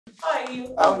How are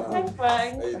you? I'm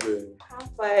fine. How you doing? I'm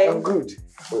fine. I'm good.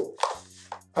 Oh,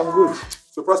 I'm good.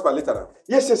 so Prosper later now.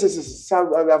 Yes.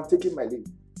 So I'm taking my leave.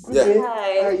 Yeah.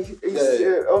 Hi.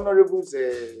 It's Honorable's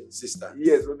Sister.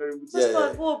 Yes, Honorable's Just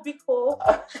Yeah. go big hole.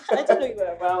 I didn't know you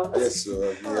were around. Yes, do you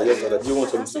want I have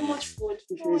something? so much food.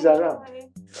 She's around.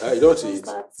 You don't want to eat?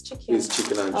 That's chicken. It's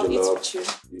chicken and I'll eat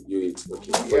jollof. with you. You eat,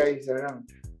 okay. Yeah, he's around.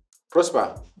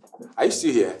 Prosper, are you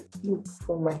still here? Look,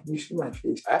 you see my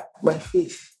face. Eh? My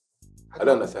face. I don't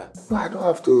understand. No, I don't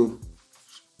have to.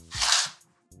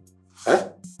 Eh?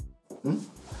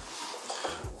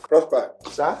 Prosper,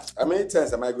 Sir? how many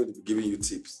times am I going to be giving you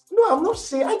tips? No, I'm not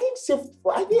saying. I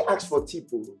didn't ask for tip.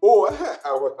 Oh,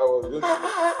 I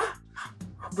was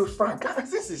Bro, Frank,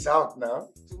 this is out now.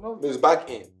 no, it's back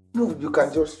in. No, you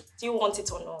can just. Do you want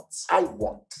it or not? I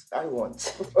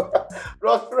want.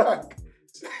 Bro, Frank.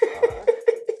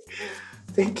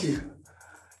 Thank you.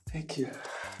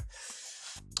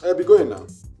 I'll be going now.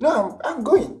 No, I'm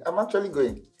going. I'm actually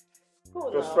going. Go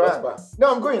Bro, now. Frank. Prosper.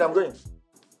 No, I'm going.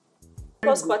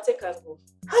 Prosper, take and go.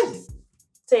 Hi.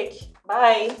 Take.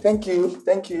 Bye. Thank you.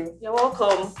 You're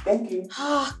welcome. Thank you.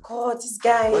 Ah, God, this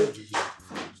guy. Why did you hear?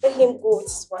 Let him go.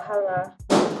 It's Wahala.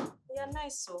 You're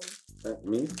nice, so.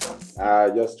 Me? I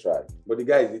just try. But the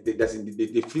guys,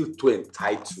 they feel too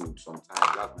entitled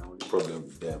sometimes. That's my only problem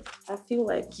with them. I feel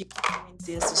like you doing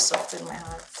things to soften my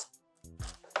heart.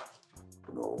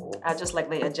 No. I just like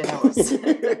that you're generous.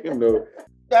 No.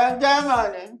 Good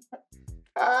morning.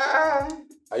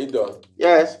 Are you done?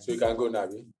 Yes, So you can go now,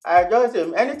 eh? I just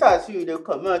anytime I see you, they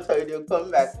come out or they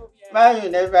come back. Man, you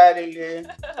never really.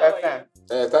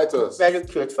 Titus. Very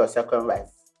cute for second wife.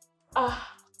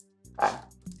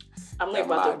 I'm not You're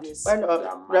part of mad. this. When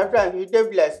Reverend, you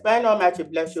did bless. Why not much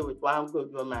bless you with one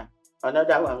good woman?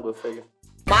 Another one go for you.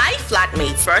 My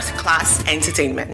Flatmate First Class Entertainment.